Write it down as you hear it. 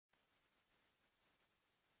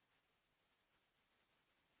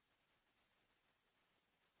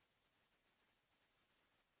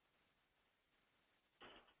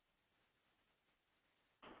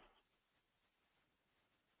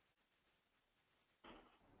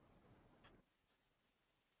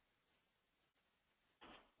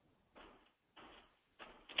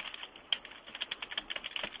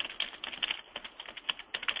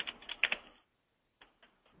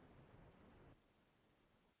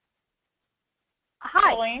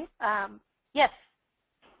Colleen? Yes.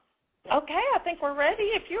 Okay, I think we're ready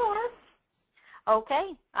if you are.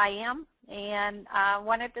 Okay, I am. And I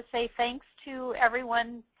wanted to say thanks to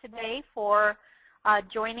everyone today for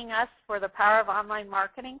joining us for the Power of Online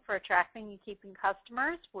Marketing for Attracting and Keeping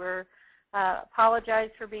Customers. We're apologize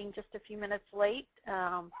for being just a few minutes late,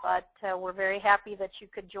 but we're very happy that you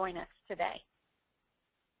could join us today.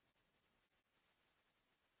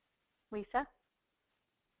 Lisa?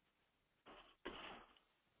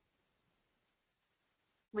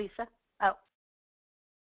 Lisa? Oh.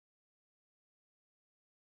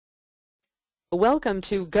 Welcome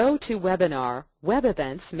to GoToWebinar, Web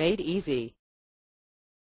Events Made Easy.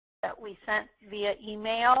 That we sent via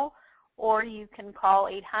email, or you can call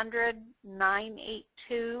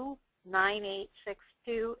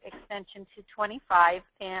 800-982-9862, extension 225,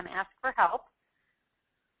 and ask for help.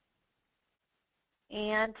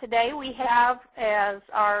 And today we have, as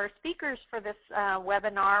our speakers for this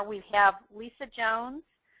webinar, we have Lisa Jones,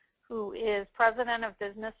 who is President of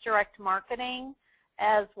Business Direct Marketing,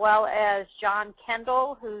 as well as John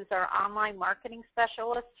Kendall, who's our online marketing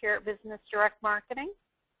specialist here at Business Direct Marketing.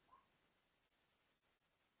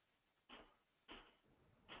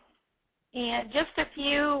 And just a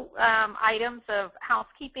few items of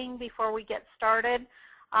housekeeping before we get started.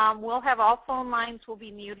 We'll have all phone lines will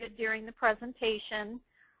be muted during the presentation.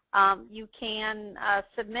 You can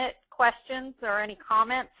submit questions or any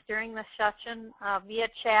comments during the session via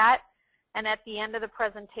chat. And at the end of the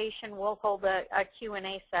presentation, we'll hold a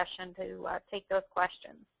Q&A session to take those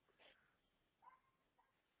questions.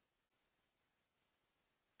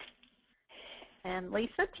 And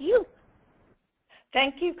Lisa, to you.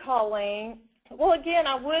 Thank you, Colleen. Well, again,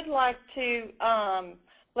 I would like to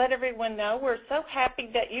let everyone know we're so happy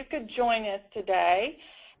that you could join us today.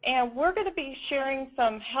 And we're going to be sharing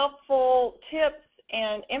some helpful tips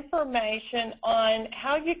and information on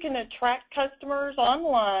how you can attract customers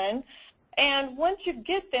online, and once you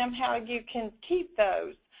get them, how you can keep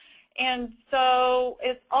those. And so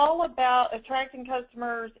it's all about attracting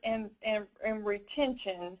customers and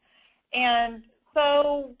retention. And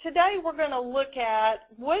so today we're going to look at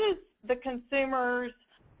what is the consumer's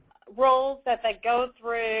roles that they go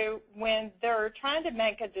through when they're trying to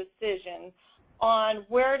make a decision on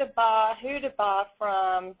where to buy, who to buy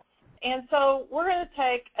from. And so we're going to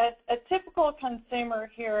take a typical consumer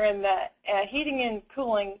here in the heating and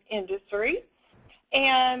cooling industry.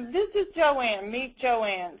 And this is Joanne. Meet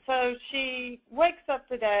Joanne. So she wakes up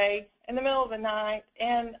today in the middle of the night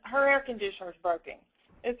and her air conditioner is broken.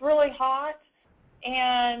 It's really hot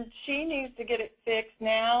and she needs to get it fixed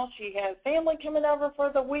now. She has family coming over for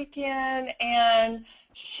the weekend and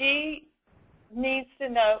she needs to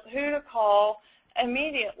know who to call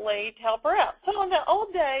immediately to help her out. So in the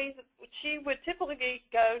old days, she would typically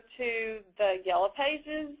go to the Yellow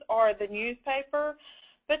Pages or the newspaper.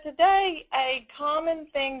 But today, a common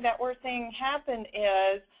thing that we're seeing happen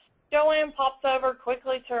is Joanne pops over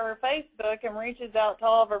quickly to her Facebook and reaches out to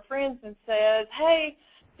all of her friends and says, hey,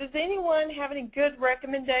 does anyone have any good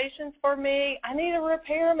recommendations for me? I need a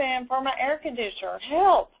repairman for my air conditioner.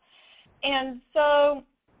 Help. And so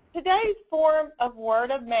today's form of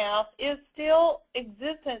word of mouth is still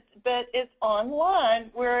existent, but it's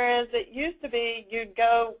online, whereas it used to be you'd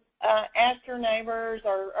go ask your neighbors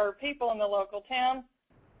or people in the local town.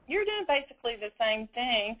 You're doing basically the same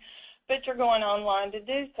thing, but you're going online to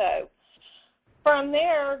do so. From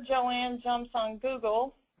there, Joanne jumps on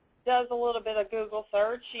Google, does a little bit of Google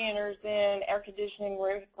search. She enters in air conditioning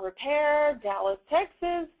repair, Dallas,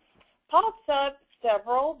 Texas, pops up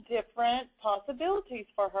several different possibilities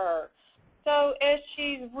for her. So as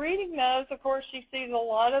she's reading those, of course, she sees a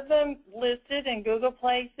lot of them listed in Google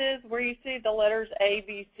Places where you see the letters A,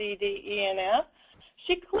 B, C, D, E, and F.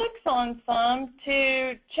 She clicks on some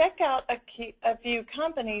to check out a few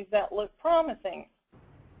companies that look promising.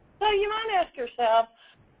 So you might ask yourself,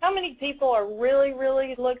 how many people are really,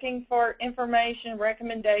 really looking for information,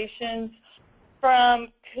 recommendations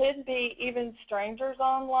from could be even strangers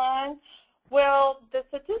online? Well, the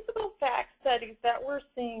statistical fact studies that we're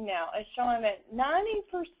seeing now is showing that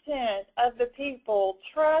 90% of the people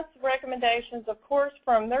trust recommendations, of course,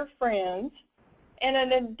 from their friends, and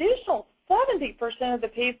an additional 70% of the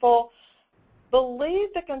people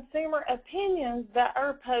believe the consumer opinions that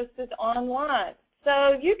are posted online.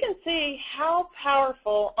 So you can see how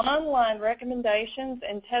powerful online recommendations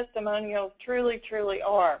and testimonials truly, truly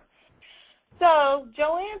are. So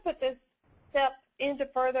Joanne put this step into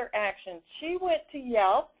further action. She went to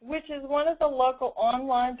Yelp, which is one of the local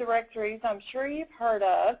online directories I'm sure you've heard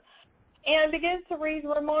of, and begins to read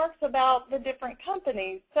remarks about the different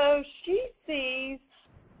companies. So she sees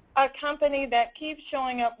a company that keeps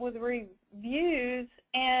showing up with reviews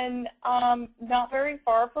and not very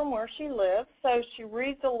far from where she lives. So she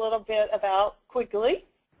reads a little bit about Quigley.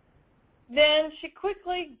 Then she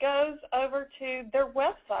quickly goes over to their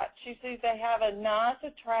website. She sees they have a nice,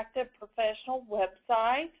 attractive, professional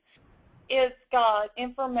website. It's got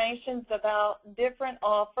information about different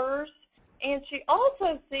offers. And she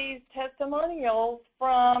also sees testimonials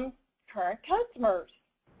from current customers.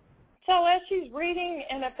 So as she's reading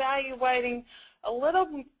and evaluating a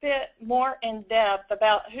little bit more in depth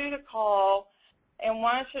about who to call and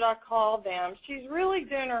why should I call them, she's really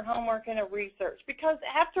doing her homework and her research, because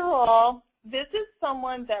after all, this is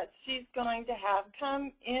someone that she's going to have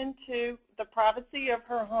come into the privacy of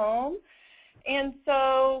her home. And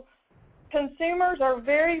so consumers are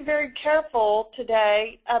very, very careful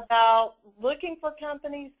today about looking for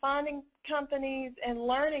companies, finding companies, and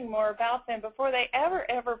learning more about them before they ever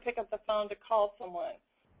pick up the phone to call someone.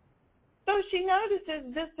 So she notices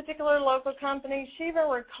this particular local company. She even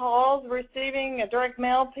recalls receiving a direct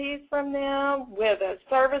mail piece from them with a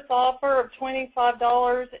service offer of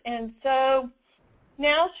 $25. And so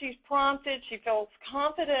now she's prompted. She feels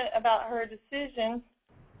confident about her decision.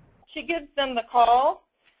 She gives them the call.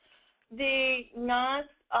 The nice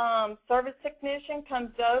service technician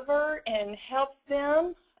comes over and helps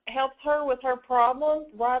her with her problems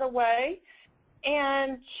right away.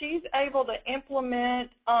 And she's able to implement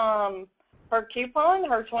her coupon,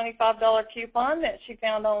 her $25 coupon that she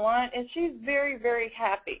found online, and she's very, very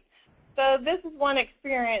happy. So this is one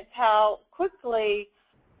experience how quickly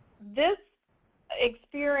this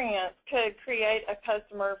experience could create a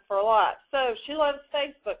customer for life. So she loves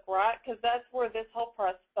Facebook, right? Because that's where this whole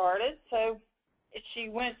process started. So she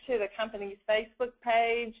went to the company's Facebook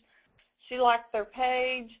page. She liked their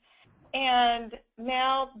page. And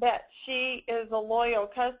now that she is a loyal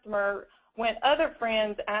customer, when other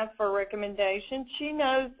friends ask for recommendations, she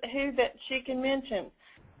knows who that she can mention.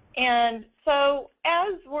 And so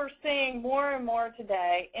as we're seeing more and more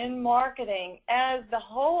today in marketing, as the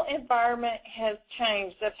whole environment has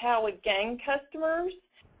changed of how we gain customers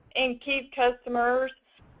and keep customers,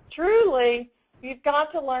 truly you've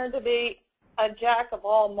got to learn to be a jack of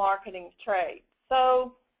all marketing trades.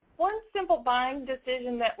 So one simple buying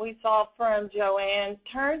decision that we saw from Joanne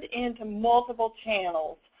turned into multiple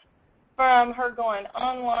channels, from her going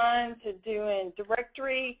online to doing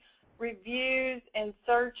directory reviews and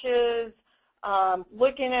searches,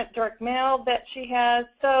 looking at direct mail that she has.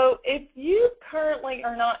 So if you currently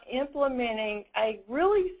are not implementing a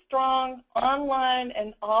really strong online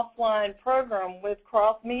and offline program with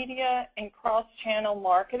cross-media and cross-channel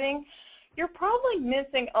marketing, you're probably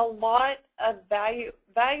missing a lot of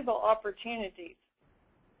valuable opportunities.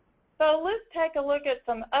 So let's take a look at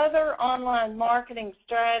some other online marketing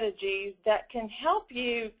strategies that can help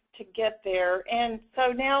you to get there. And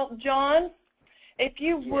so now, John, if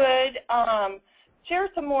you would share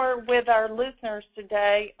some more with our listeners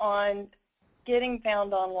today on getting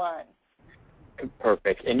found online.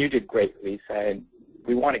 Perfect. And you did great, Lisa. And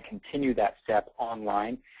we want to continue that step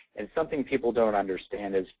online. And something people don't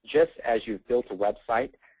understand is just as you've built a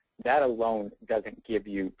website, that alone doesn't give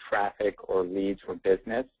you traffic or leads or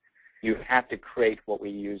business. You have to create what we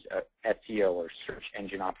use, SEO or search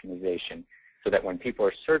engine optimization, so that when people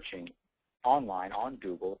are searching online on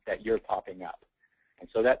Google, that you're popping up. And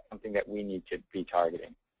so that's something that we need to be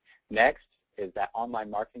targeting. Next is that online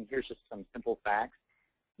marketing. Here's just some simple facts.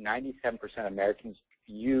 97% of Americans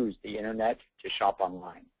use the internet to shop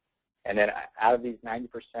online. And then out of these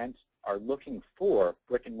 90% are looking for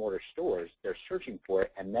brick and mortar stores. They're searching for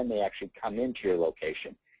it, and then they actually come into your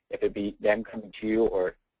location. If it be them coming to you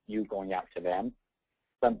or you going out to them.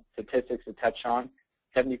 Some statistics to touch on,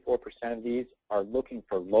 74% of these are looking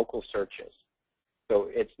for local searches. So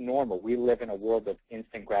it's normal. We live in a world of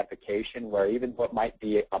instant gratification where even what might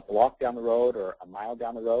be a block down the road or a mile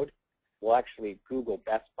down the road, we'll actually Google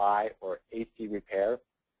Best Buy or AC Repair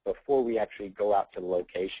before we actually go out to the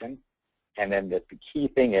location. And then the key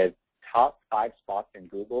thing is top 5 spots in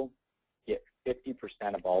Google get 50%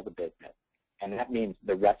 of all the business. And that means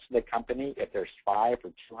the rest of the company, if there's 5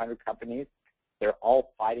 or 200 companies, they're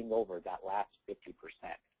all fighting over that last 50%.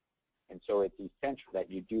 And so it's essential that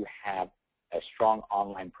you do have a strong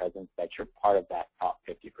online presence, that you're part of that top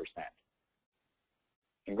 50%.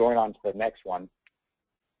 And going on to the next one,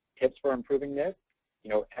 tips for improving this.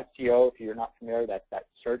 You know, SEO, if you're not familiar, that's that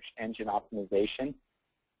search engine optimization.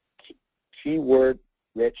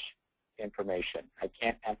 Keyword-rich information. I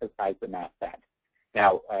can't emphasize enough that.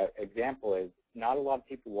 Now, example is not a lot of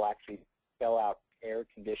people will actually spell out air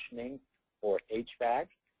conditioning or HVAC.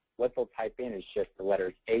 What they'll type in is just the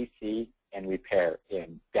letters AC and repair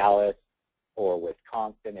in Dallas or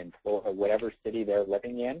Wisconsin and Florida, whatever city they're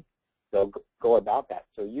living in, they'll go about that.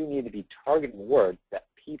 So you need to be targeting words that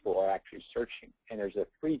people are actually searching. And there's a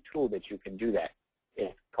free tool that you can do that.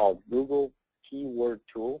 It's called Google Keyword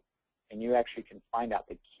Tool, and you actually can find out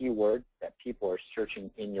the keywords that people are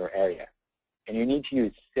searching in your area. And you need to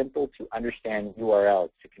use simple to understand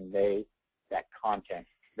URLs to convey that content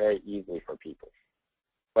very easily for people.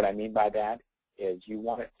 What I mean by that is you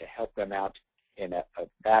want it to help them out in a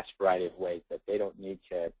vast variety of ways that they don't need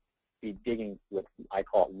to be digging with, I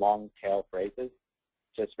call it long tail phrases.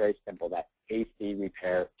 Just very simple, that AC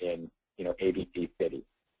repair in, ABC city.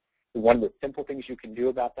 One of the simple things you can do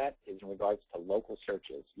about that is in regards to local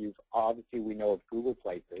searches. Obviously, we know of Google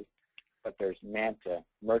Places, but there's Manta,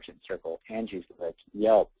 Merchant Circle, Angie's List,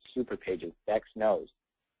 Yelp, Superpages, Bex Knows.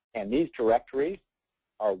 And these directories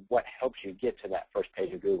are what helps you get to that first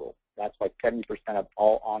page of Google. That's why 70% of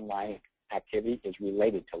all online activity is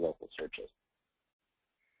related to local searches.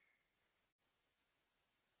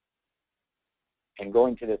 And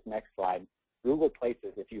going to this next slide, Google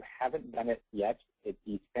Places, if you haven't done it yet, it's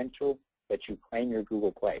essential that you claim your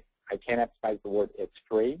Google Place. I can't emphasize the word it's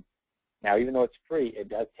free. Now, even though it's free, it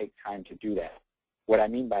does take time to do that. What I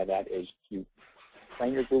mean by that is you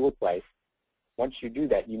claim your Google Place. Once you do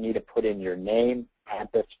that, you need to put in your name,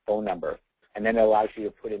 address, phone number, and then it allows you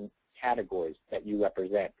to put in categories that you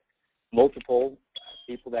represent. Multiple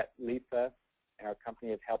people that Lisa and our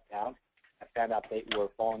company have helped out have found out they were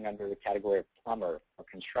falling under the category of plumber or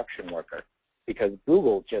construction worker, because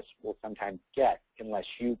Google just will sometimes guess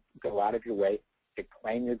unless you go out of your way to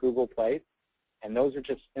claim your Google Place. And those are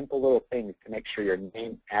just simple little things to make sure your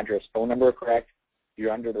name, address, phone number are correct,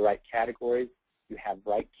 you're under the right categories, you have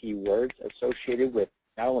right keywords associated with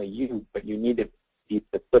not only you, but you need to be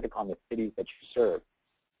specific on the cities that you serve.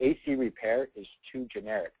 AC repair is too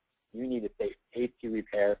generic. You need to say AC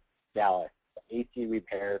repair Dallas, AC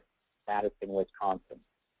repair Madison, Wisconsin.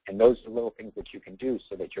 And those are little things that you can do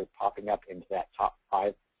so that you're popping up into that top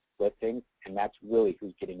 5 listings, and that's really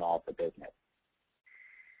who's getting all of the business.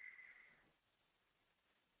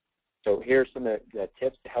 So here's some of the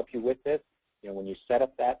tips to help you with this. When you set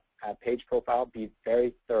up that page profile, be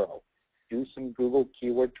very thorough. Do some Google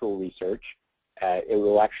keyword tool research. It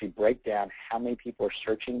will actually break down how many people are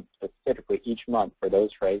searching specifically each month for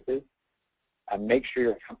those phrases. Make sure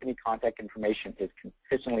your company contact information is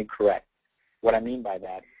consistently correct. What I mean by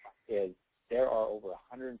that is there are over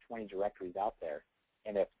 120 directories out there,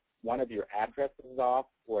 and if one of your addresses is off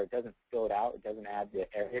or it doesn't fill it out, it doesn't add the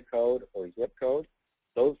area code or zip code,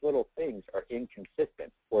 those little things are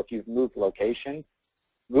inconsistent. Or if you've moved location,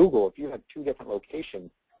 Google, if you have 2 different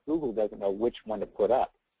locations, Google doesn't know which one to put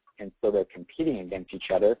up. And so they're competing against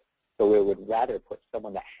each other. So it would rather put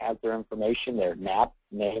someone that has their information, their map,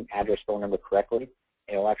 name, address, phone number correctly,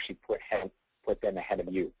 and it'll actually put them ahead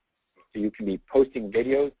of you. So you can be posting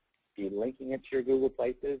videos, be linking it to your Google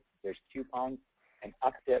Places, there's coupons, and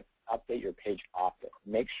update your page often.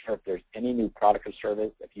 Make sure if there's any new product or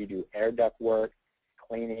service, if you do air duct work,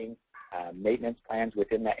 cleaning, maintenance plans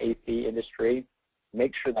within the AC industry,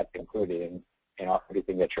 make sure that's included in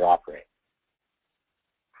everything that you're offering.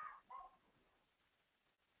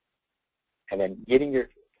 And then getting your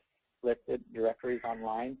listed directories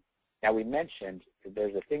online. Now we mentioned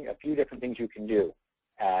there's a few different things you can do.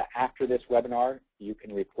 After this webinar, you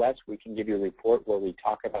can request, we can give you a report where we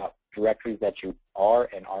talk about directories that you are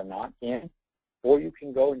and are not in, or you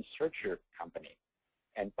can go and search your company.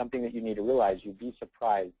 And something that you need to realize, you'd be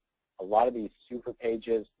surprised, a lot of these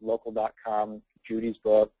Superpages, Local.com, Judy's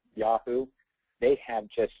Book, Yahoo, they have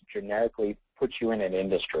just generically put you in an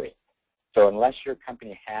industry. So unless your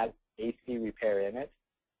company has AC repair in it,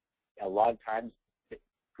 a lot of times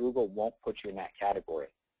Google won't put you in that category.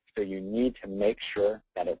 So you need to make sure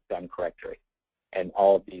that it's done correctly and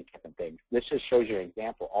all of these different things. This just shows you an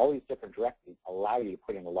example. All these different directories allow you to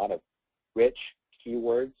put in a lot of rich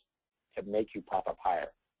keywords to make you pop up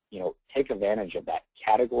higher. Take advantage of that.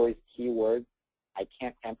 Categories, keywords, I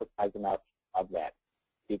can't emphasize enough of that,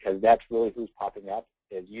 because that's really who's popping up.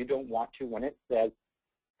 Is you don't want to, when it says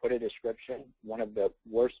put a description, one of the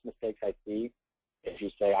worst mistakes I see is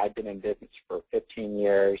you say, I've been in business for 15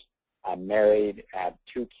 years, I'm married, I have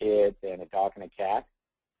 2 kids and a dog and a cat.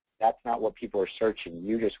 That's not what people are searching.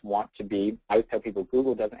 You just want to be, I would tell people,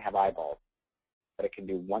 Google doesn't have eyeballs, but it can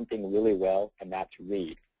do one thing really well, and that's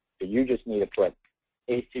read. So you just need to put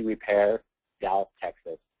AC repair, Dallas,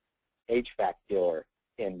 Texas, HVAC dealer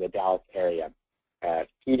in the Dallas area,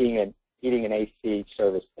 heating and AC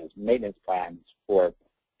services, maintenance plans for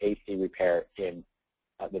AC repair in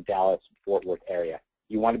the Dallas-Fort Worth area.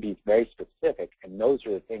 You want to be very specific, and those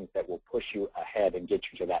are the things that will push you ahead and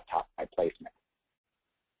get you to that top 5 placement.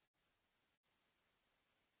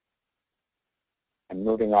 And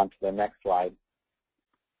moving on to the next slide.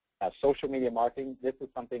 Social media marketing, this is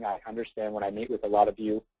something I understand when I meet with a lot of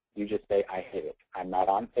you. You just say, I hate it. I'm not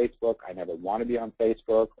on Facebook. I never want to be on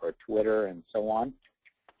Facebook or Twitter and so on.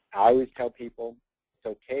 I always tell people,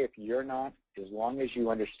 it's okay if you're not, as long as you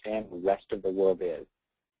understand the rest of the world is.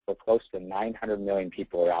 So close to 900 million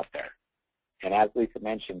people are out there. And as Lisa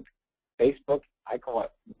mentioned, Facebook, I call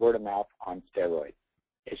it word of mouth on steroids.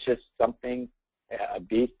 It's just something, a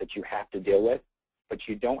beast that you have to deal with, but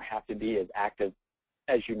you don't have to be as active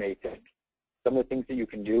as you may think. Some of the things that you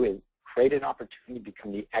can do is create an opportunity to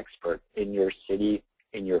become the expert in your city,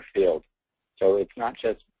 in your field. So it's not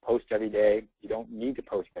just post every day. You don't need to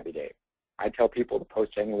post every day. I tell people to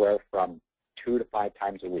post anywhere from 2 to 5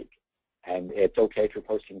 times a week. And it's okay if you're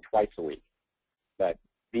posting twice a week. But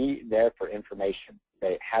be there for information.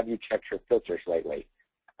 Say, have you checked your filters lately?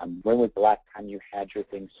 When was the last time you had your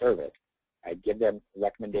thing serviced? I give them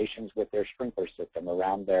recommendations with their sprinkler system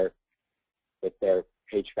around with their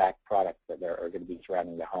HVAC products that are going to be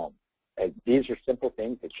surrounding the home. These are simple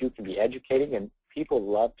things that you can be educating, and people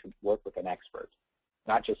love to work with an expert,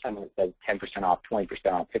 not just someone that says 10% off,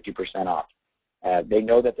 20% off, 50% off. They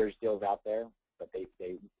know that there's deals out there, but they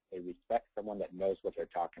respect someone that knows what they're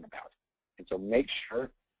talking about. And so make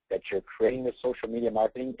sure that you're creating the social media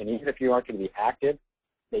marketing, and even if you aren't going to be active,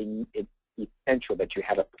 it's essential that you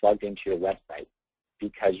have it plugged into your website,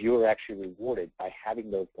 because you are actually rewarded by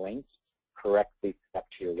having those links correctly set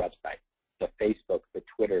to your website. The Facebook, the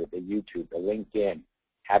Twitter, the YouTube, the LinkedIn,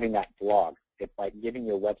 having that blog, it's like giving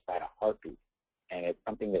your website a heartbeat, and it's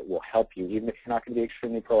something that will help you, even if you're not going to be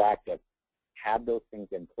extremely proactive. Have those things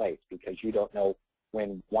in place, because you don't know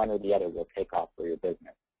when one or the other will take off for your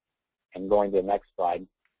business. And going to the next slide.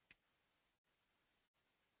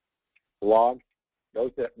 Blog,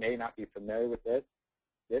 those that may not be familiar with this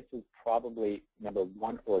is probably number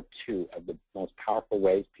 1 or 2 of the most powerful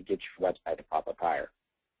ways to get your website to pop up higher.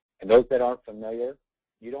 And those that aren't familiar,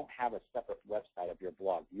 you don't have a separate website of your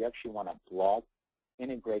blog. You actually want a blog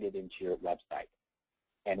integrated into your website.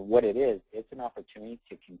 And what it is, it's an opportunity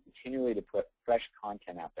to continually to put fresh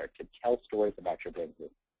content out there, to tell stories about your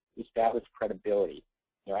business, establish credibility,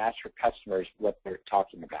 ask your customers what they're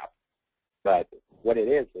talking about. But what it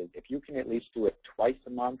is if you can at least do it twice a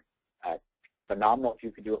month, phenomenal if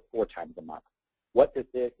you could do it 4 times a month. What this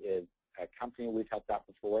is a company we've helped out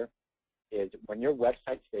before, is when your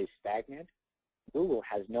website stays stagnant, Google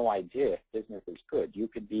has no idea if business is good. You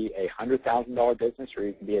could be a $100,000 business, or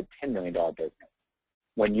you could be a $10 million business.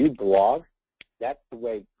 When you blog, that's the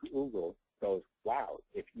way Google goes, wow,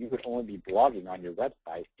 if you could only be blogging on your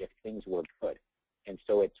website if things were good. And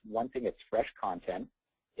so it's one thing, it's fresh content,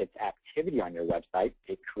 it's activity on your website,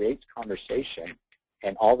 it creates conversation,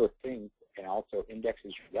 and all those things, and also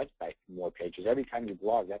indexes your website for more pages. Every time you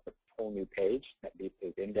blog, that's a whole new page that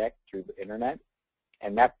is indexed through the internet,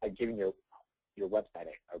 and that's like giving your website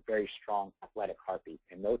a very strong athletic heartbeat.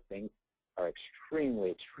 And those things are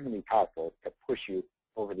extremely, extremely powerful to push you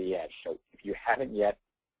over the edge. So if you haven't yet,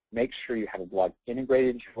 make sure you have a blog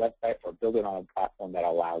integrated into your website, or build it on a platform that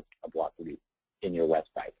allows a blog to be in your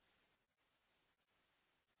website.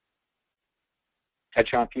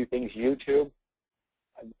 Touch on a few things. YouTube,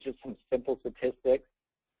 just some simple statistics.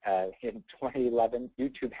 In 2011,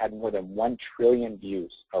 YouTube had more than 1 trillion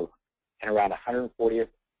views, and around 140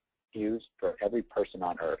 views for every person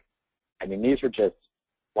on Earth. I mean, these are just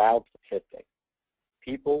wild statistics.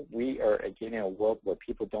 People, we are again in a world where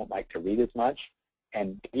people don't like to read as much,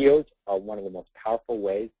 and videos are one of the most powerful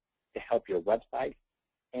ways to help your website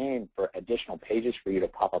and for additional pages for you to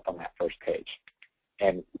pop up on that first page.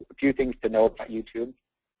 And a few things to know about YouTube.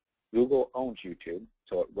 Google owns YouTube,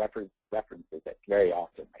 so it references it very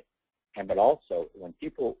often. But also, when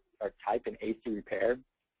people are typing AC repair,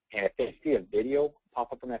 and if they see a video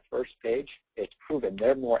pop up on that first page, it's proven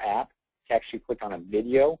they're more apt to actually click on a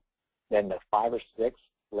video than the 5 or 6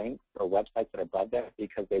 links or websites that are above that,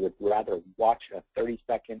 because they would rather watch a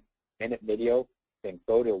 30-second minute video than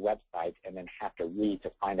go to a website and then have to read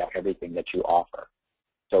to find out everything that you offer.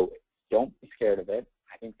 So don't be scared of it.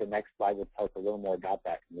 I think the next slide will tell us a little more about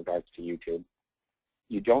that in regards to YouTube.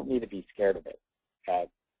 You don't need to be scared of it.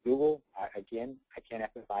 Google, again, I can't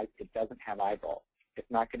emphasize, it doesn't have eyeballs.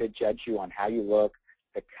 It's not going to judge you on how you look,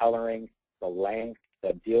 the coloring, the length,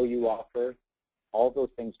 the deal you offer. All those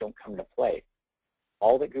things don't come into play.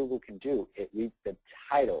 All that Google can do, it reads the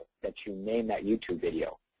title that you name that YouTube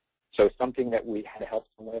video. So something that we had to help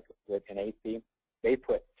someone with an AC, they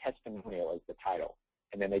put testimonial as the title.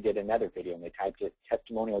 and then they did another video and they typed it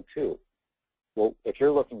testimonial 2. Well, if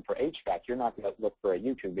you're looking for HVAC, you're not going to look for a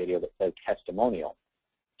YouTube video that says testimonial.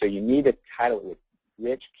 So you need to title it with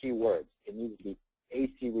rich keywords. It needs to be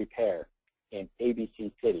AC repair in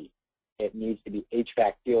ABC City. It needs to be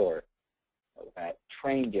HVAC dealer,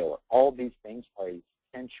 train dealer. All these things are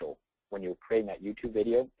essential when you're creating that YouTube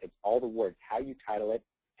video. It's all the words, how you title it,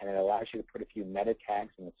 and it allows you to put a few meta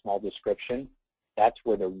tags and a small description. That's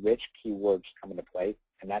where the rich keywords come into play,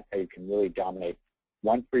 and that's how you can really dominate,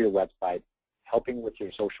 one, for your website, helping with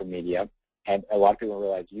your social media, and a lot of people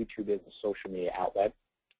realize YouTube is a social media outlet,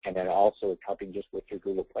 and then also it's helping just with your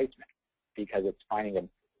Google placement because it's finding a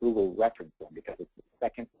Google reference zone because it's the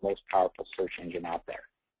second most powerful search engine out there.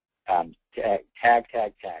 Tag.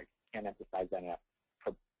 Can't emphasize that enough.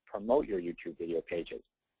 Promote your YouTube video pages.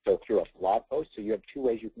 So through a blog post, so you have two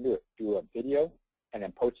ways you can do it. Do a video and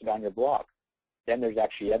then post it on your blog. Then there's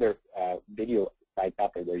actually other video sites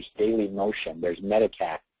out there. There's Daily Motion. There's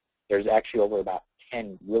Metacat. There's actually over about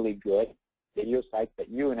 10 really good video sites that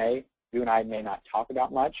you and I may not talk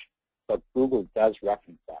about much, but Google does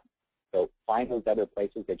reference them. So find those other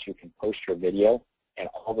places that you can post your video, and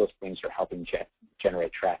all those things are helping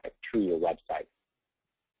generate traffic to your website.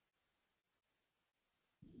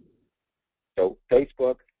 So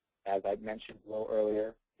Facebook, as I mentioned a little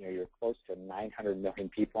earlier, you're close to 900 million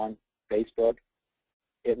people on Facebook.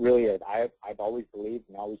 It really is. I've always believed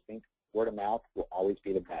and always think word of mouth will always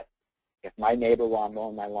be the best. If my neighbor while I'm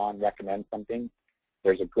mowing my lawn recommends something,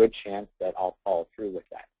 there's a good chance that I'll follow through with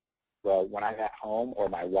that. Well, when I'm at home or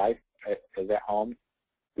my wife is at home,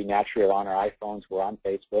 we naturally are on our iPhones, we're on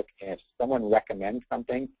Facebook, and if someone recommends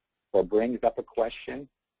something or brings up a question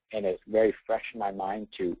and it's very fresh in my mind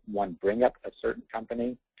to, one, bring up a certain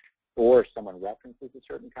company or someone references a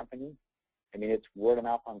certain company, I mean, it's word of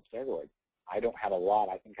mouth on steroids. I don't have a lot.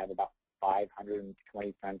 I think I have about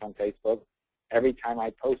 520 friends on Facebook. Every time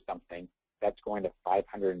I post something, that's going to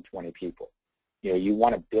 520 people. You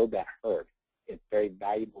want to build that herd. It's very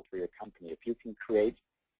valuable for your company. If you can create,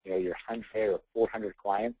 your 100 or 400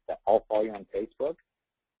 clients that all follow you on Facebook,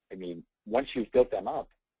 I mean, once you've built them up,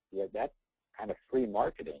 that's kind of free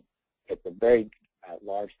marketing. It's a very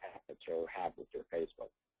large asset you'll have with your Facebook.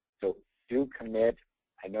 So do commit.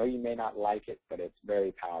 I know you may not like it, but it's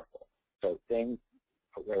very powerful. So things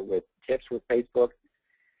with tips with Facebook,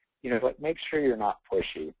 but make sure you're not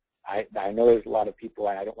pushy. I know there's a lot of people,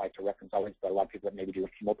 and I don't like to reference always, but a lot of people that maybe do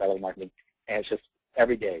multi-level marketing, and it's just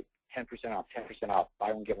every day, 10% off, 10% off,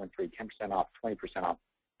 buy one, get one free, 10% off, 20% off,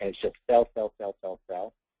 and it's just sell, sell, sell, sell,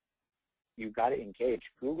 sell. You've got to engage.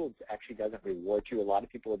 Google actually doesn't reward you. A lot of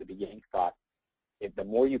people at the beginning thought if the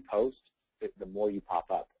more you post, the more you pop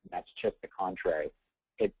up, and that's just the contrary.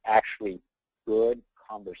 It's actually good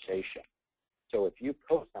conversation. So if you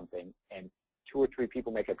post something and 2 or 3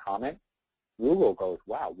 people make a comment, Google goes,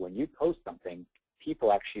 wow, when you post something,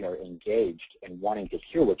 people actually are engaged and wanting to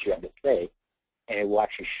hear what you have to say, and it will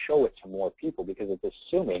actually show it to more people because it's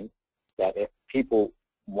assuming that if people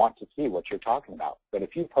want to see what you're talking about. But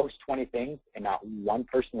if you post 20 things and not one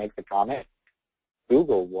person makes a comment,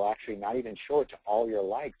 Google will actually not even show it to all your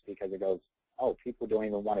likes because it goes, oh, people don't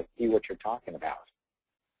even want to see what you're talking about.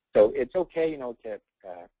 So it's okay, to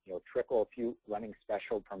trickle a few running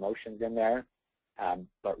special promotions in there,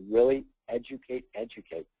 but really educate.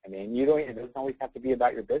 I mean, it doesn't always have to be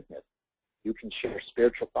about your business. You can share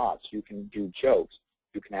spiritual thoughts. You can do jokes.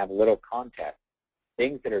 You can have a little contest,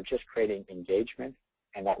 things that are just creating engagement,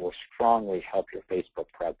 and that will strongly help your Facebook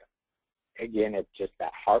presence. Again, it's just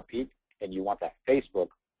that heartbeat, and you want that Facebook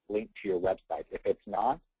linked to your website. If it's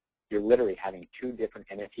not, you're literally having 2 different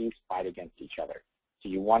entities fight against each other. So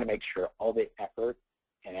you want to make sure all the effort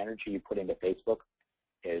and energy you put into Facebook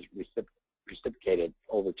is reciprocated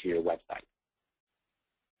over to your website.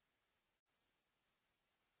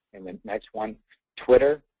 And the next one,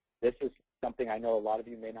 Twitter. This is something I know a lot of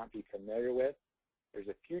you may not be familiar with. There's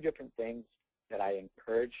a few different things that I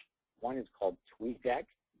encourage. One is called TweetDeck.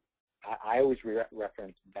 I always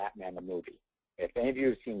reference Batman the movie. If any of you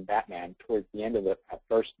have seen Batman, towards the end of the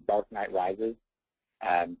first Dark Knight Rises,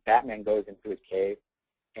 Batman goes into his cave,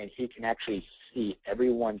 and he can actually see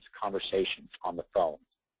everyone's conversations on the phone.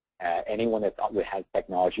 Anyone that has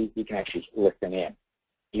technology, he can actually listen in.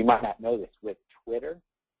 You might not know this. With Twitter,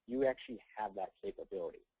 you actually have that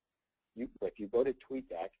capability. If you go to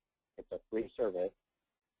TweetDeck, it's a free service.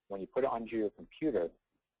 When you put it onto your computer,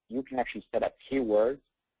 you can actually set up keywords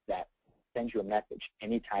that send you a message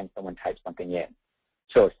anytime someone types something in.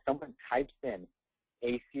 So if someone types in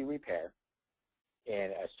AC repair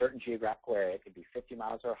in a certain geographical area, it could be 50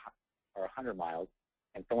 miles or 100 miles,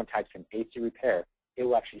 and someone types in AC repair, it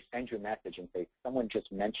will actually send you a message and say, someone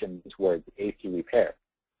just mentioned these words, AC repair.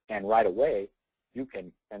 And right away, you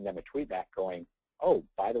can send them a tweet back going, oh,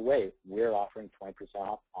 by the way, we're offering 20%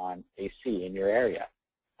 off on AC in your area.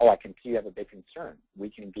 Oh, I can see you have a big concern. We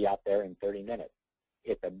can be out there in 30 minutes.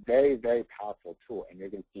 It's a very, very powerful tool, and you're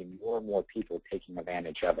going to see more and more people taking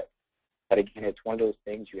advantage of it. But again, it's one of those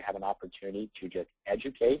things you have an opportunity to just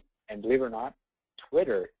educate. And believe it or not,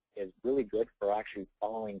 Twitter is really good for actually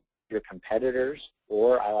following your competitors,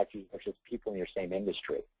 or I like to use just people in your same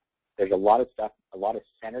industry. There's a lot of stuff, a lot of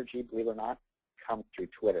synergy, believe it or not, comes through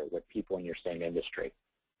Twitter with people in your same industry.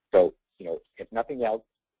 So, if nothing else,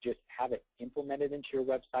 just have it implemented into your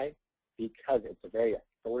website because it's a very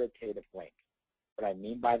authoritative link. What I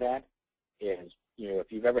mean by that is,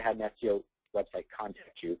 if you've ever had an SEO website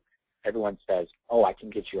contact you, everyone says, oh, I can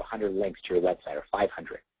get you 100 links to your website or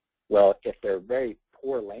 500. Well, if they're very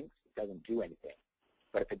poor links, it doesn't do anything.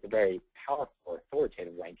 But if it's a very powerful or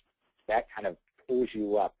authoritative link, that kind of pulls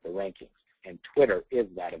you up the rankings. And Twitter is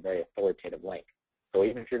that, a very authoritative link. So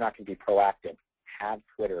even if you're not going to be proactive, have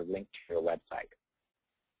Twitter linked to your website.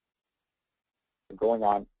 So going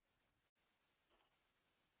on.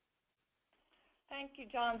 Thank you,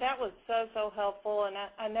 John. That was so, so helpful. And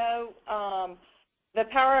I know the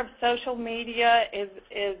power of social media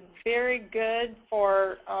is very good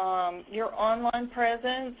for your online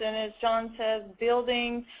presence. And as John says,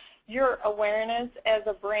 building your awareness as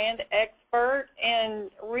a brand expert and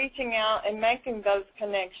reaching out and making those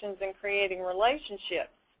connections and creating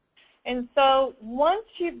relationships. And so once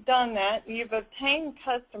you've done that, you've obtained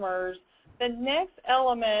customers, the next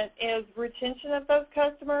element is retention of those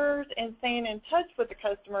customers and staying in touch with the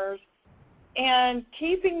customers and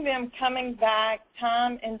keeping them coming back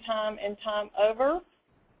time and time and time over.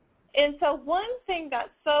 And so one thing that's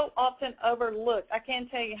so often overlooked, I can't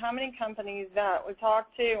tell you how many companies that we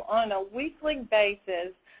talk to on a weekly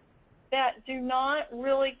basis that do not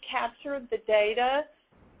really capture the data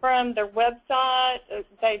from their website.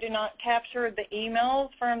 They do not capture the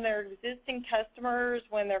emails from their existing customers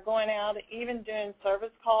when they're going out, even doing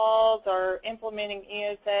service calls or implementing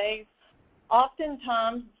ESAs.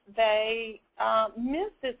 Oftentimes, they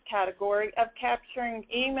miss this category of capturing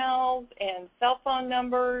emails and cell phone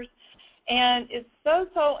numbers. And it's so,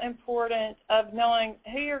 so important of knowing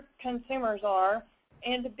who your consumers are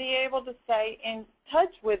and to be able to stay in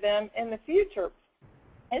touch with them in the future.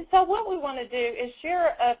 And so what we want to do is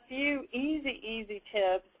share a few easy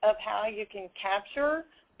tips of how you can capture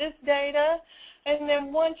this data. And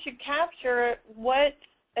then once you capture it, what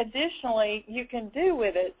additionally you can do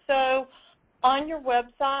with it. So on your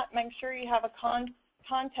website, make sure you have a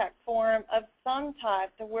contact form of some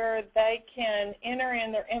type to where they can enter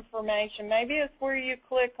in their information. Maybe it's where you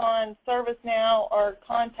click on Service Now or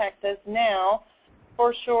Contact Us Now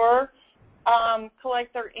for sure.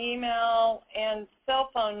 Collect their email and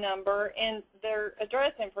cell phone number and their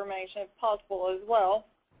address information if possible as well.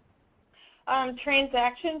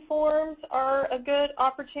 Transaction forms are a good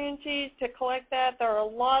opportunity to collect that. There are a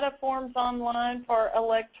lot of forms online for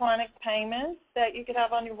electronic payments that you could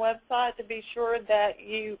have on your website to be sure that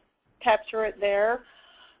you capture it there.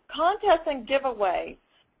 Contests and giveaways.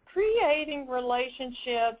 Creating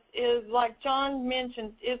relationships is, like John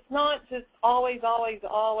mentioned, it's not just always offer,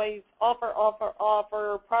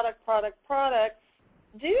 product.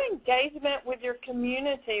 Do engagement with your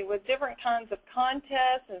community with different kinds of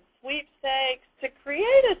contests and sweepstakes to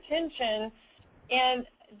create attention in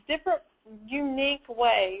different unique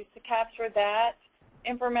ways to capture that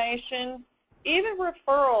information. Even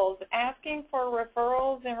referrals, asking for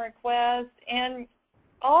referrals and requests, and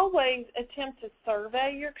always attempt to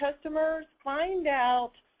survey your customers, find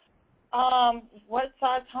out what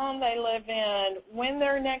size home they live in, when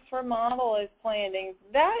their next remodel is planning.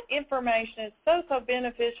 That information is so, so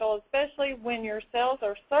beneficial, especially when your sales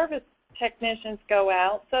or service technicians go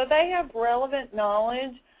out, so they have relevant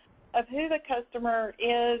knowledge of who the customer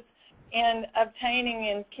is and obtaining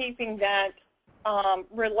and keeping that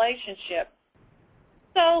relationship.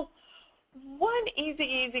 So one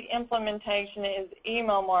easy implementation is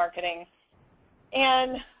email marketing.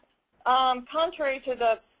 And contrary to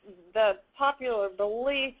the popular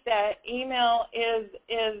belief that email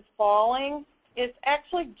is falling, it's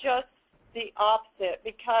actually just the opposite,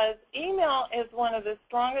 because email is one of the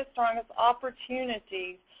strongest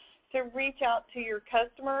opportunities to reach out to your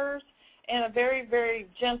customers in a very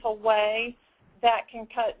gentle way that can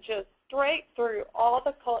cut just straight through all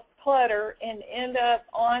the clutter and end up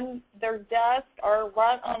on their desk or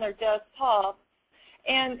right on their desktop,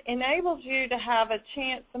 and enables you to have a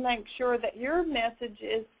chance to make sure that your message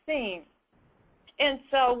is seen. And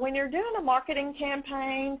so when you're doing a marketing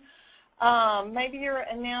campaign, Maybe you're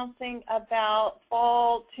announcing about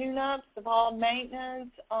fall tune-ups, fall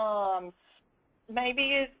maintenance.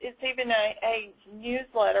 Maybe it's even a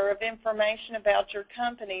newsletter of information about your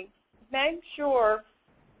company. Make sure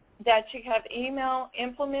that you have email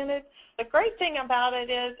implemented. The great thing about it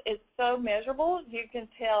is it's so measurable. You can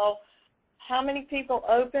tell how many people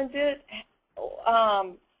opened it,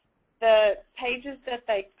 the pages that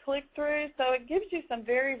they clicked through. So it gives you some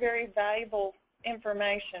very, very valuable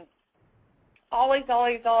information. Always,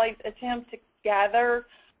 always, always attempt to gather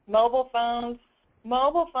mobile phones.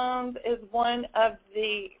 Mobile phones is one of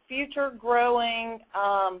the future growing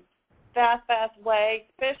fast way,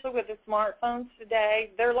 especially with the smartphones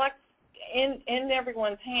today. They're like in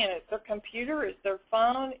everyone's hand. It's their computer, it's their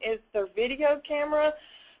phone, it's their video camera.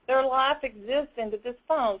 Their life exists into this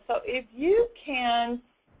phone. So if you can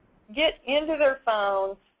get into their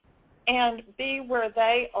phone and be where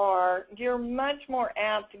they are, you're much more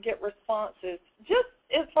apt to get responses. Just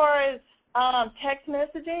as far as text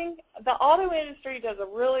messaging, the auto industry does a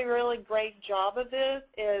really, really great job of this,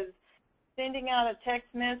 is sending out a text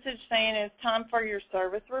message saying it's time for your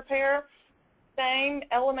service repair. Same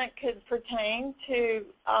element could pertain to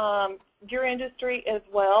your industry as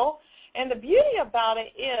well. And the beauty about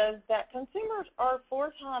it is that consumers are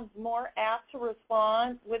 4 times more apt to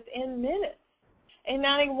respond within minutes. And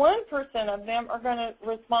 91% of them are going to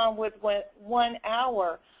respond with 1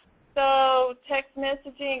 hour. So text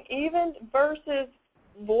messaging, even versus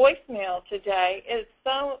voicemail today, is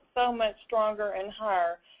so much stronger and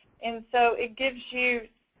higher. And so it gives you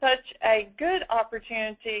such a good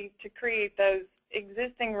opportunity to create those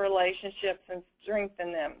existing relationships and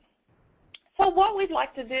strengthen them. So what we'd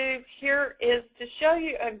like to do here is to show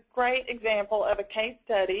you a great example of a case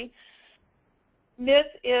study. This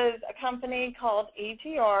is a company called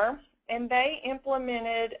ETR, and they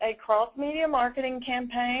implemented a cross-media marketing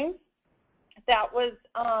campaign that was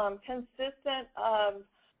consistent of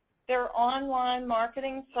their online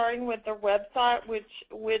marketing, starting with their website,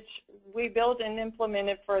 which we built and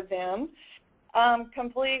implemented for them.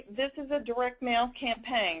 This is a direct mail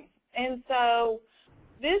campaign. And so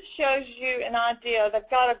this shows you an idea. They've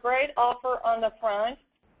got a great offer on the front,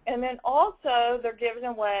 and then also they're giving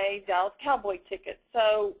away Dallas Cowboy tickets.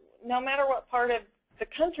 So no matter what part of the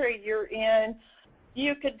country you're in,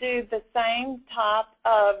 you could do the same type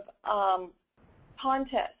of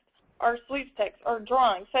contest or sweepstakes or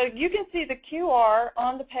drawing. So you can see the QR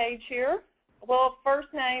on the page here. Well,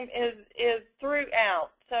 first name is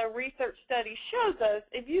throughout. So research study shows us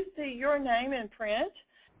if you see your name in print,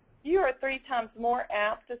 you are 3 times more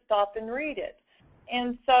apt to stop and read it.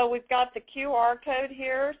 And so we've got the QR code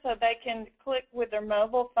here so they can click with their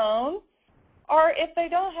mobile phone. Or if they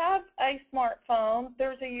don't have a smartphone,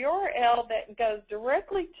 there's a URL that goes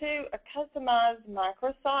directly to a customized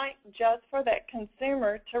microsite just for that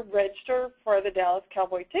consumer to register for the Dallas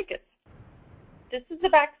Cowboy tickets. This is the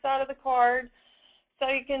back side of the card. So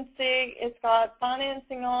you can see it's got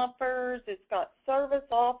financing offers, it's got service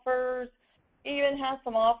offers, even has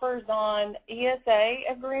some offers on ESA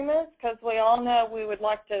agreements, because we all know we would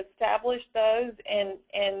like to establish those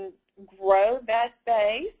and grow that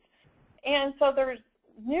base. And so there's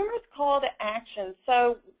numerous call to action.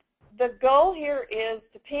 So the goal here is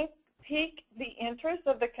to pique the interest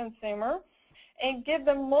of the consumer and give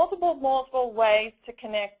them multiple ways to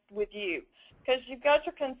connect with you. Because you've got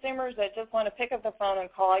your consumers that just want to pick up the phone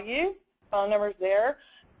and call you. Phone number's there.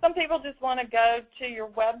 Some people just want to go to your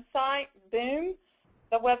website, boom,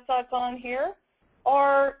 the website's on here.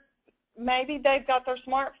 Or maybe they've got their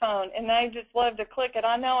smartphone and they just love to click it.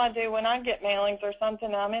 I know I do when I get mailings or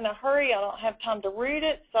something. I'm in a hurry. I don't have time to read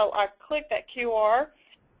it, so I click that QR.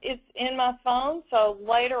 It's in my phone, so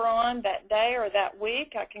later on that day or that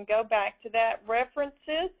week I can go back to that,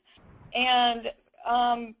 references, and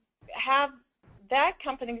have that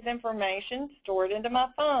company's information stored into my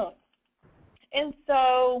phone. And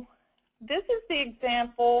so this is the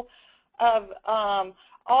example of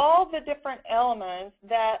all the different elements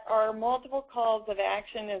that are multiple calls of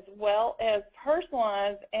action, as well as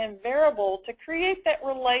personalized and variable, to create that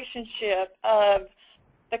relationship of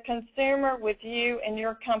the consumer with you and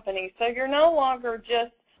your company. So you're no longer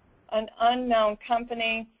just an unknown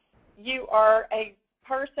company. You are a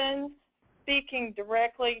person speaking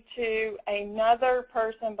directly to another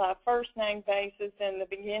person by first name basis in the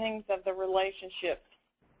beginnings of the relationship.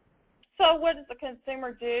 So what does the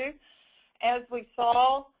consumer do? As we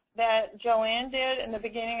saw that Joanne did in the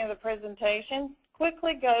beginning of the presentation,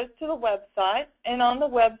 quickly goes to the website, and on the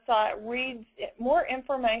website reads more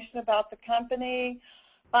information about the company,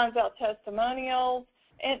 finds out testimonials,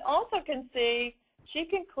 and also can see she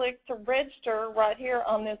can click to register right here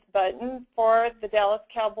on this button for the Dallas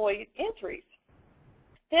Cowboy entries.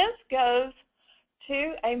 This goes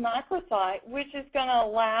to a microsite, which is going to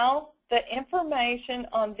allow the information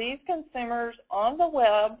on these consumers on the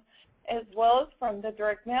web, as well as from the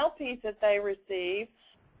direct mail piece that they receive,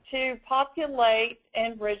 to populate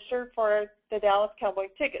and register for the Dallas Cowboy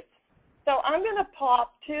tickets. So I'm going to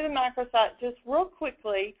pop to the microsite just real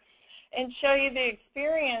quickly and show you the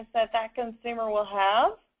experience that that consumer will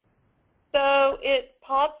have. So it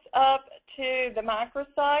pops up to the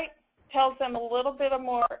microsite, tells them a little bit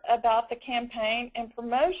more about the campaign and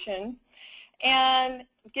promotion, and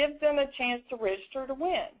gives them a chance to register to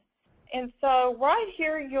win. And so right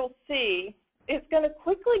here you'll see it's going to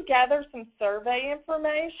quickly gather some survey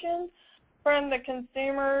information from the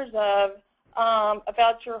consumers of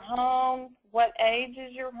about your home, what age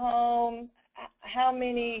is your home, how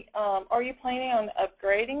many, are you planning on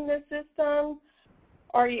upgrading the system?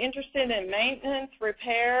 Are you interested in maintenance,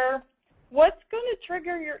 repair? What's going to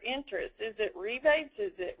trigger your interest? Is it rebates?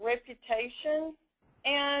 Is it reputation?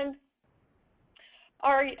 And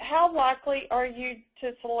how likely are you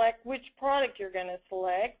to select which product you're going to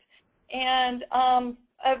select? And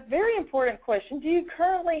a very important question, do you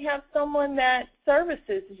currently have someone that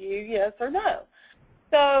services you, yes or no?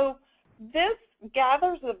 So this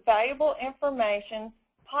gathers the valuable information,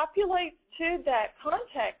 populates to that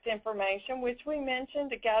contact information, which we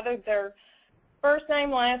mentioned, to gather their first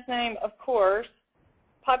name, last name, of course,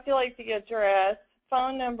 populate the address,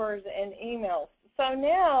 phone numbers, and emails. So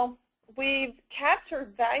now we've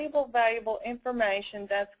captured valuable information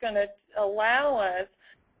that's going to allow us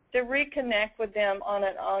to reconnect with them on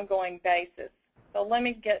an ongoing basis. So let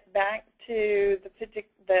me get back to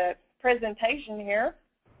the presentation here.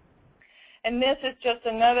 And this is just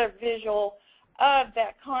another visual of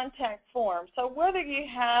that contact form. So whether you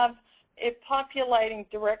have it populating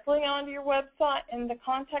directly onto your website and the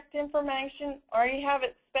contact information, or you have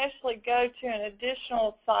it specially go to an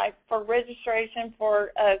additional site for registration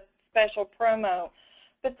for a special promo.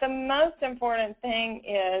 But the most important thing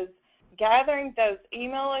is gathering those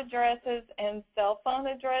email addresses and cell phone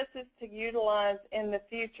addresses to utilize in the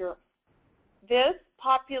future. This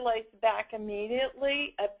populates back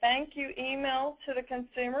immediately a thank you email to the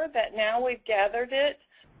consumer that now we've gathered it,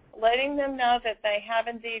 letting them know that they have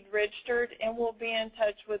indeed registered and will be in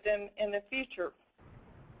touch with them in the future.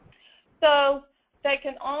 So they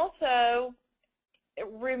can also, it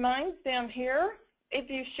reminds them here, if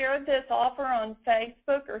you shared this offer on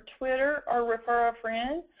Facebook or Twitter or refer a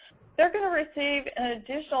friend, they're going to receive an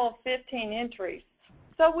additional 15 entries.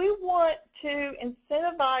 So we want to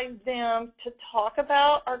incentivize them to talk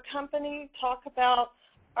about our company, talk about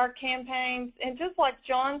our campaigns, and just like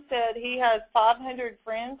John said, he has 500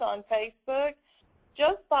 friends on Facebook.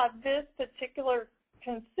 Just by this particular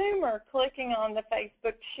consumer clicking on the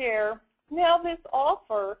Facebook share, now this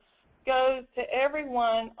offer goes to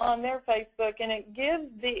everyone on their Facebook, and it gives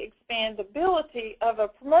the expandability of a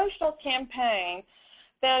promotional campaign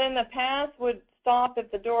that in the past would stop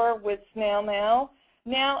at the door with snail mail,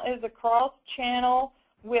 now is a cross-channel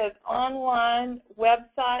with online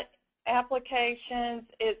website applications.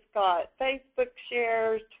 It's got Facebook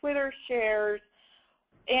shares, Twitter shares,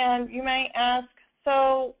 and you may ask,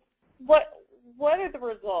 so what are the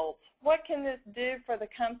results? What can this do for the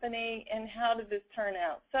company, and how did this turn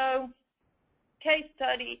out? So case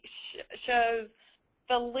study shows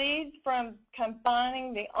the leads from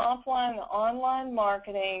combining the offline and the online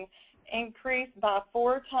marketing increased by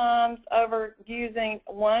 4 times over using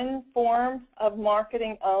one form of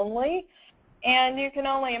marketing only. And you can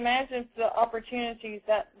only imagine the opportunities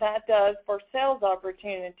that does for sales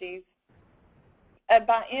opportunities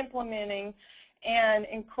by implementing and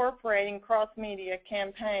incorporating cross-media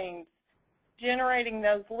campaigns. Generating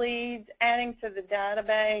those leads, adding to the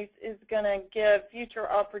database is going to give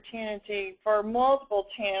future opportunity for multiple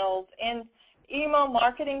channels. And email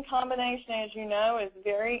marketing combination, as you know, is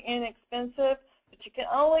very inexpensive, but you can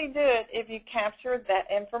only do it if you capture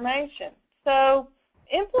that information. So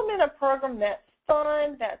implement a program that's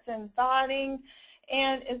fun, that's inviting,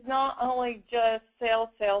 and is not only just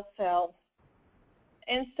sell, sell, sell.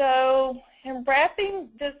 And so in wrapping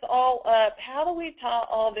this all up, how do we tie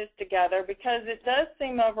all this together? Because it does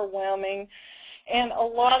seem overwhelming and a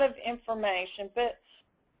lot of information. But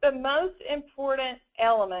the most important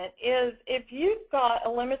element is if you've got a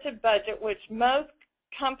limited budget, which most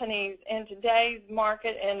companies in today's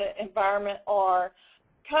market and environment are,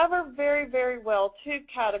 cover very, very well 2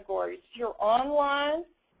 categories. Your online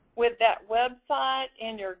with that website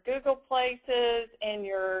and your Google Places and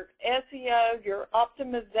your SEO, your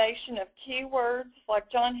optimization of keywords,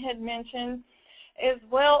 like John had mentioned, as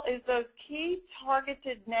well as those key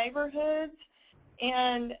targeted neighborhoods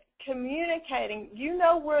and communicating. You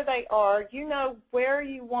know where they are. You know where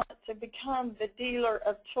you want to become the dealer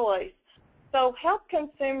of choice. So help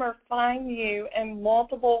consumer find you in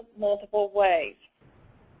multiple ways.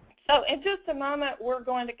 So in just a moment, we're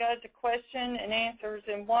going to go to question and answers,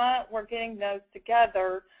 and while we're getting those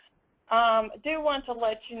together, I do want to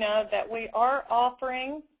let you know that we are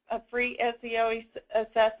offering a free SEO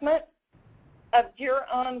assessment of your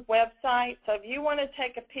own website. So if you want to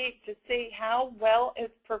take a peek to see how well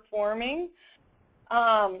it's performing,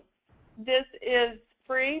 this is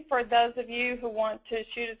free for those of you who want to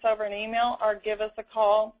shoot us over an email or give us a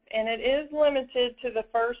call. And it is limited to the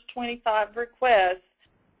first 25 requests.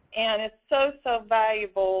 And it's so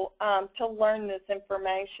valuable to learn this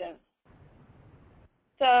information.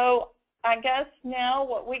 So I guess now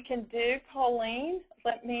what we can do, Colleen,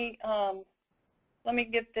 let me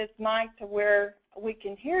get this mic to where we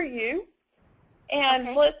can hear you, and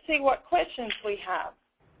okay. Let's see what questions we have.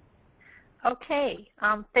 Okay.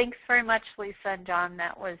 Thanks very much, Lisa and John.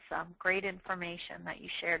 That was great information that you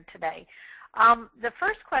shared today. The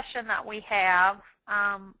first question that we have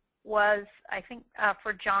was, I think,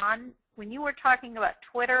 for John, when you were talking about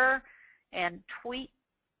Twitter and TweetDeck,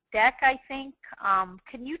 I think,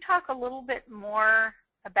 can you talk a little bit more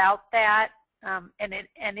about that? And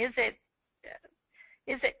is it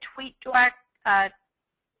TweetDeck?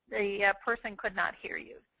 The person could not hear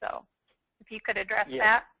you, so if you could address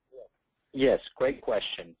that. Yes, great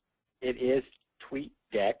question. It is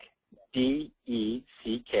TweetDeck,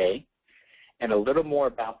 D-E-C-K, and a little more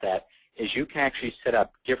about that is you can actually set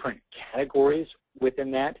up different categories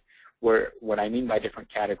within that, where what I mean by different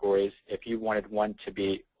categories, if you wanted one to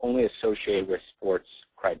be only associated with sports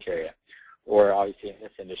criteria, or obviously in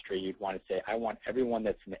this industry, you'd want to say, I want everyone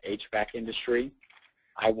that's in the HVAC industry,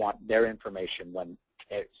 I want their information when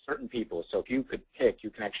certain people, so if you could pick, you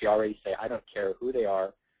can actually already say, I don't care who they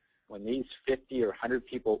are, when these 50 or 100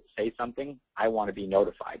 people say something, I want to be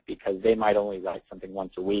notified because they might only write something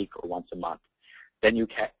once a week or once a month. Then you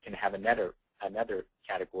can have another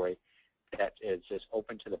category that is just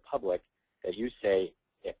open to the public that you say,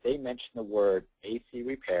 if they mention the word AC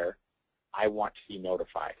repair, I want to be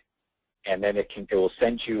notified. And then it will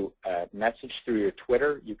send you a message through your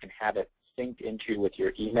Twitter. You can have it synced into with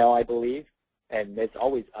your email, I believe. And it's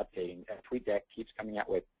always updating. TweetDeck keeps coming out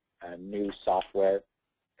with new software,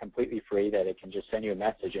 completely free, that it can just send you a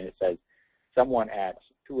message and it says, someone at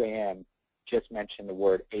 2 a.m. just mentioned the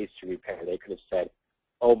word AC repair. They could have said,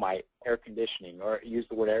 oh, my air conditioning, or use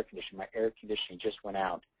the word air conditioning. My air conditioning just went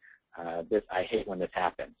out. I hate when this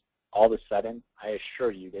happens. All of a sudden, I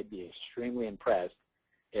assure you, they'd be extremely impressed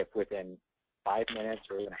if within 5 minutes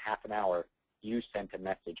or even half an hour, you sent a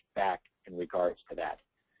message back in regards to that.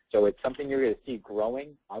 So it's something you're going to see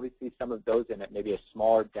growing. Obviously, some of those in it, maybe a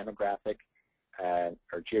smaller demographic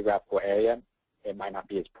or geographical area, it might not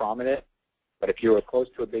be as prominent. But if you were close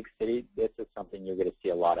to a big city, this is something you're going to see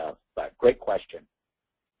a lot of. But great question.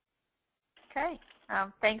 Okay.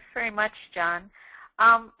 Thanks very much, John.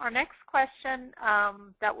 Our next question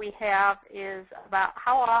that we have is about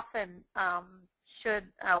how often should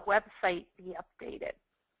a website be updated?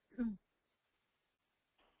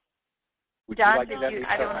 John, I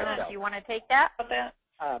don't know if you want to take that.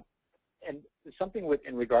 And something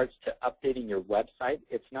in regards to updating your website,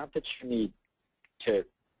 it's not that you need to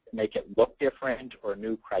make it look different or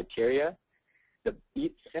new criteria. The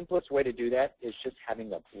simplest way to do that is just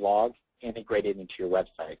having a blog integrated into your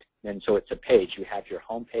website. And so it's a page. You have your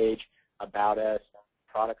home page, about us,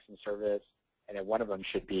 products and service, and then one of them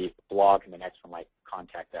should be blog, and the next one like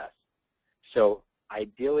contact us. So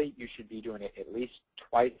ideally, you should be doing it at least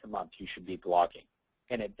twice a month. You should be blogging.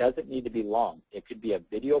 And it doesn't need to be long. It could be a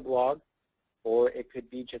video blog, or it could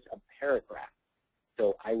be just a paragraph.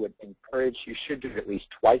 So I would encourage you should do it at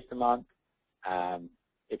least twice a month.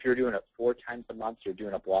 If you're doing it 4 times a month, you're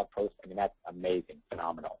doing a blog post, I mean, that's amazing,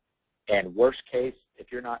 phenomenal. And worst case,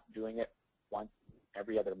 if you're not doing it once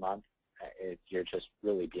every other month, you're just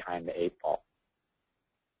really behind the 8 ball.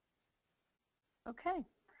 Okay.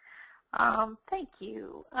 Thank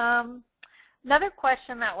you. Another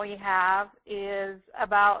question that we have is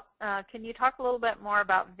about, can you talk a little bit more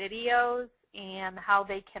about videos and how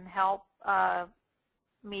they can help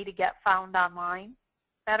me to get found online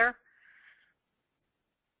better?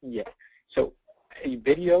 Yeah. So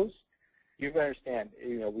videos, you understand,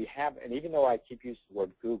 we have, and even though I keep using the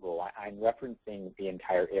word Google, I'm referencing the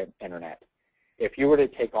entire internet. If you were to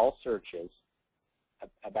take all searches,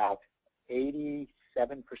 about 87%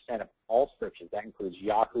 of all searches, that includes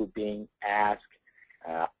Yahoo, Bing, Ask,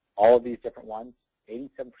 all of these different ones,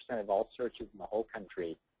 87% of all searches in the whole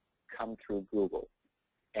country come through Google.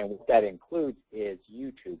 And what that includes is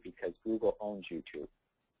YouTube, because Google owns YouTube.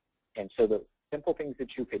 And so the simple things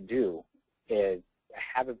that you could do is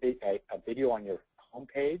have a video on your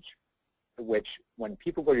homepage, which when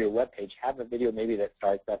people go to your webpage, have a video maybe that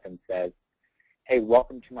starts up and says, hey,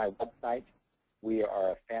 welcome to my website. We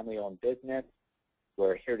are a family-owned business.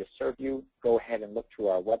 We're here to serve you. Go ahead and look through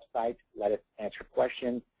our website. Let us answer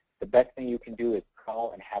questions. The best thing you can do is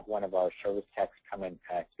call and have one of our service techs come and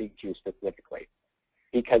speak to you specifically.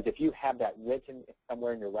 Because if you have that written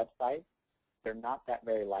somewhere in your website, they're not that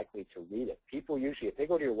very likely to read it. People usually, if they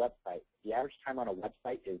go to your website, the average time on a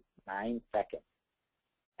website is 9 seconds.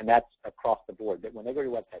 And that's across the board. When they go to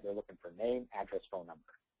your website, they're looking for name, address, phone number.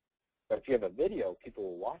 But if you have a video, people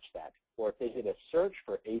will watch that. Or if they did a search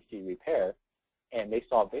for AC repair and they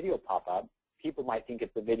saw a video pop up, people might think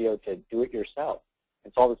it's a video to do it yourself.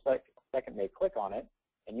 And so all of a second they click on it,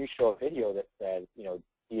 and you show a video that says, you know,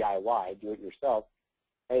 DIY, do it yourself.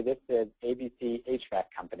 Hey, this is ABC HVAC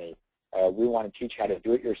company. We want to teach you how to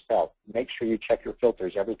do it yourself. Make sure you check your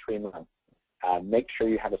filters every 3 months. Make sure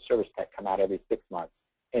you have a service tech come out every 6 months.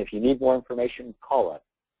 And if you need more information, call us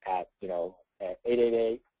at, you know, at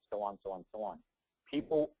 888, so on, so on, so on.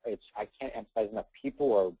 People, I can't emphasize enough,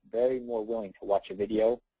 people are very more willing to watch a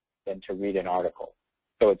video than to read an article.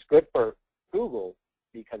 So it's good for Google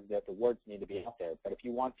because the words need to be out there. But if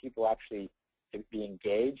you want people actually to be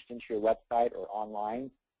engaged into your website or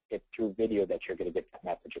online, it's through video that you're going to get that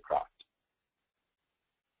message across.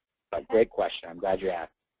 But great question. I'm glad you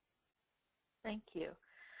asked. Thank you.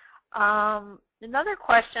 Another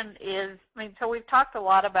question is, I mean, so we've talked a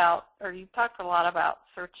lot about, or you've talked a lot about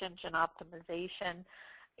search engine optimization,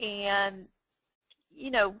 and, you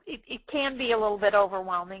know, it can be a little bit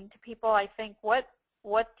overwhelming to people. I think, what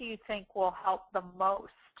do you think will help the most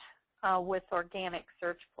with organic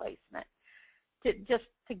search placement just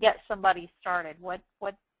to get somebody started? What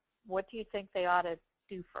do you think they ought to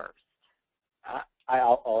do first?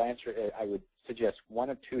 I'll answer it. I would suggest one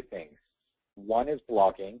of two things. One is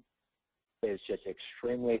blogging. Is just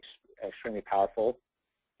extremely powerful.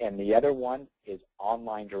 And the other one is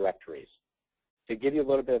online directories. To give you a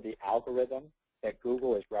little bit of the algorithm that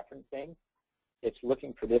Google is referencing, it's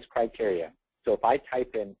looking for this criteria. So if I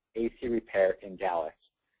type in AC repair in Dallas,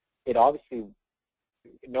 it obviously,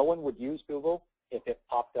 no one would use Google if it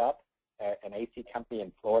popped up an AC company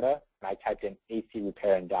in Florida and I typed in AC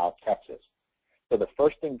repair in Dallas, Texas. So the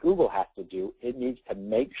first thing Google has to do, it needs to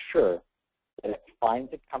make sure that it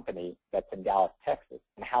finds a company that's in Dallas, Texas.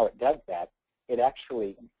 And how it does that, it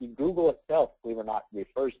actually, Google itself, believe it or not,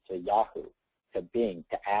 refers to Yahoo, to Bing,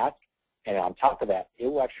 to Ask. And on top of that, it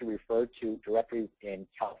will actually refer to directories in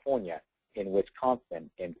California, in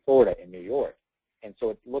Wisconsin, in Florida, in New York. And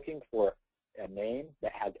so it's looking for a name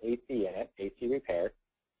that has AC in it, AC repair,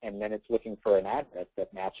 and then it's looking for an address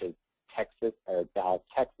that matches Texas or Dallas,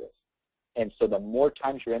 Texas. And so the more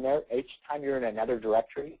times you're in there, each time you're in another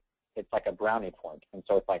directory, it's like a brownie point. And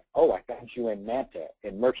so it's like, oh, I found you in Manta,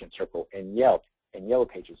 in Merchant Circle, in Yelp, in Yellow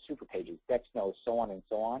Pages, Super Pages, Dexno, so on and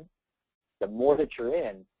so on. The more that you're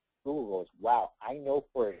in, Google goes, wow, I know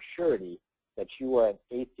for a surety that you are an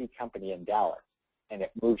AC company in Dallas, and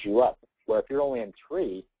it moves you up. Where if you're only in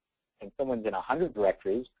 3 and someone's in 100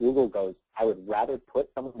 directories, Google goes, I would rather put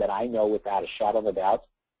someone that I know without a shadow of a doubt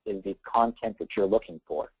is the content that you're looking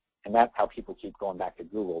for. And that's how people keep going back to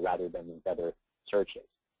Google rather than these other searches.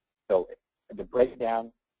 So the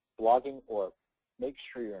breakdown, blogging, or make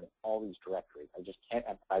sure you're in all these directories. I just can't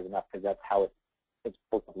emphasize enough because that's how it's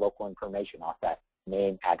pulls local information off that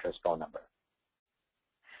name, address, phone number.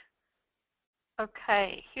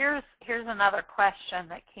 Okay, here's another question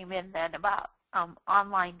that came in then about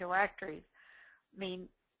online directories. I mean,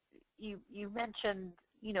 you mentioned,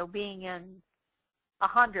 you know, being in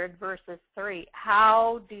 100 versus 3.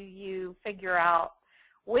 How do you figure out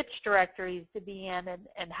which directories to be in,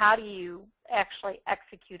 and how do you actually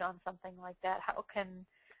execute on something like that? How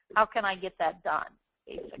can I get that done,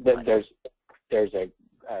 basically?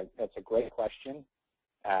 That's a great question.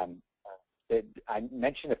 I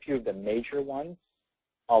mentioned a few of the major ones.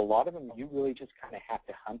 A lot of them, you really just kind of have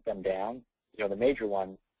to hunt them down. You know, the major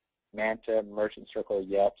ones, Manta, Merchant Circle,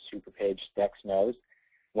 Yelp, Superpage, Dexnos.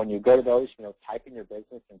 When you go to those, you know, type in your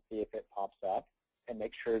business and see if it pops up, and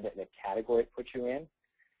make sure that the category it puts you in.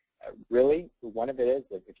 Really, one of it is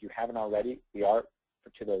that if you haven't already, we are,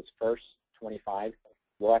 to those first 25,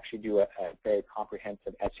 we'll actually do a very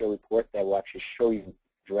comprehensive SEO report that will actually show you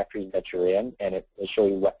directories that you're in, and it will show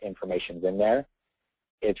you what information's in there.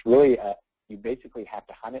 It's really, you basically have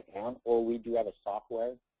to hunt it down, or we do have a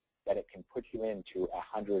software that it can put you into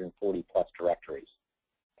 140 plus directories.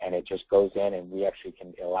 and it just goes in, and we actually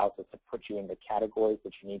can, it allows us to put you in the categories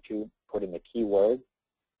that you need to, put in the keywords.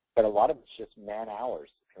 But a lot of it's just man hours.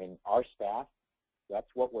 I mean, our staff, that's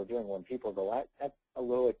what we're doing. When people go, that's a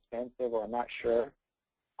little expensive, or I'm not sure,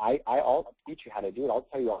 I'll teach you how to do it. I'll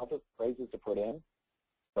tell you all the phrases to put in,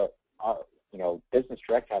 but Business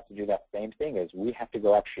Direct has to do that same thing. Is we have to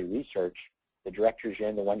go actually research the directories you're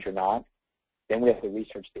in, the ones you're not. Then we have to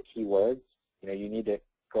research the keywords. You need to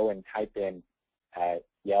go and type in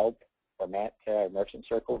Yelp or Manta or Merchant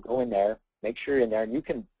Circle. Go in there, make sure you're in there, and you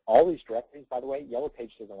can, all these directories, by the way, Yellow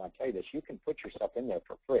Page doesn't want to tell you this, you can put yourself in there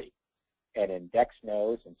for free. And in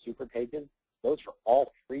DexKnows and Super Pages, those are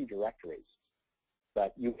all free directories.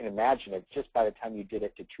 But you can imagine it, just by the time you did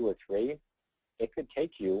it to 2 or 3, it could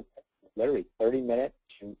take you literally 30 minutes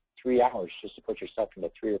to 3 hours just to put yourself into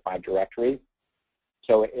 3 or 5 directories.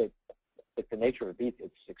 So it's the nature of the beast.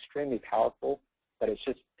 It's extremely powerful, but it's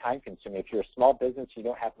just time consuming. If you're a small business, you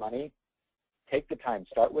don't have money, take the time.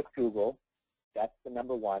 Start with Google. That's the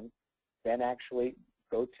number one. Then actually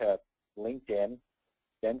go to LinkedIn.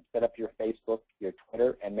 Then set up your Facebook, your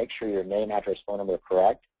Twitter, and make sure your name, address, phone number are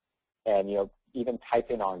correct. And even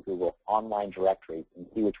type in on Google online directories and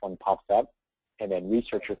see which one pops up, and then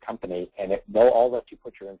research your company, and they'll all let you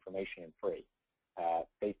put your information in free.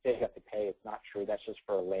 They say you have to pay. It's not true. That's just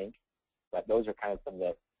for a link. But those are kind of some of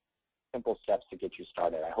the simple steps to get you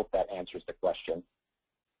started. I hope that answers the question.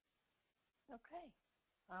 Okay.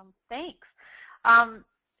 Thanks.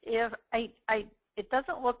 It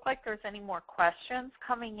doesn't look like there's any more questions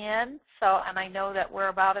coming in, and I know that we're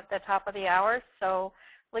about at the top of the hour. So,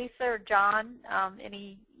 Lisa or John,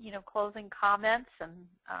 any closing comments and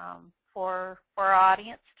for our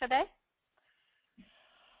audience today?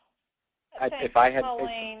 Thank you,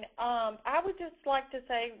 Colleen. I would just like to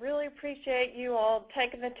say, really appreciate you all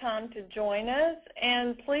taking the time to join us,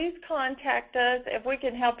 and please contact us if we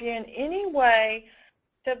can help you in any way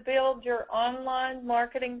to build your online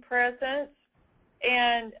marketing presence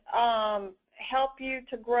and help you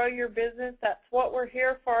to grow your business. That's what we're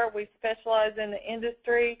here for. We specialize in the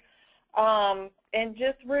industry. And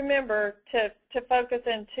just remember to focus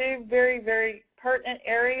in 2 very, very pertinent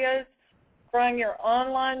areas: growing your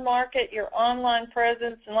online market, your online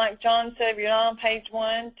presence, and like John said, if you're not on page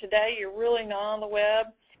 1 today, you're really not on the web,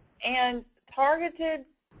 and targeted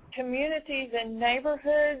communities and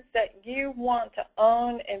neighborhoods that you want to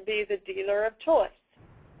own and be the dealer of choice.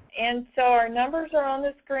 And so our numbers are on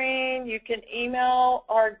the screen. You can email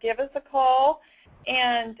or give us a call,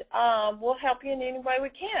 and we'll help you in any way we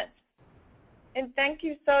can. And thank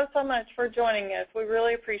you so much for joining us. We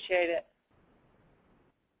really appreciate it.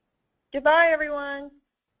 Goodbye, everyone.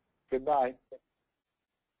 Goodbye.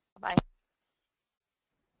 Bye.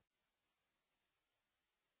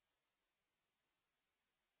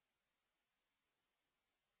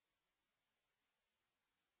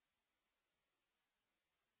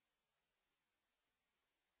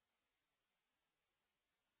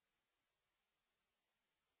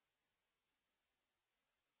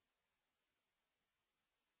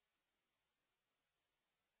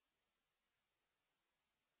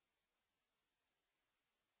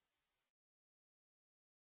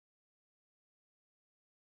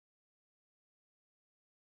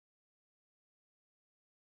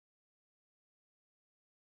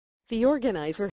 The organizer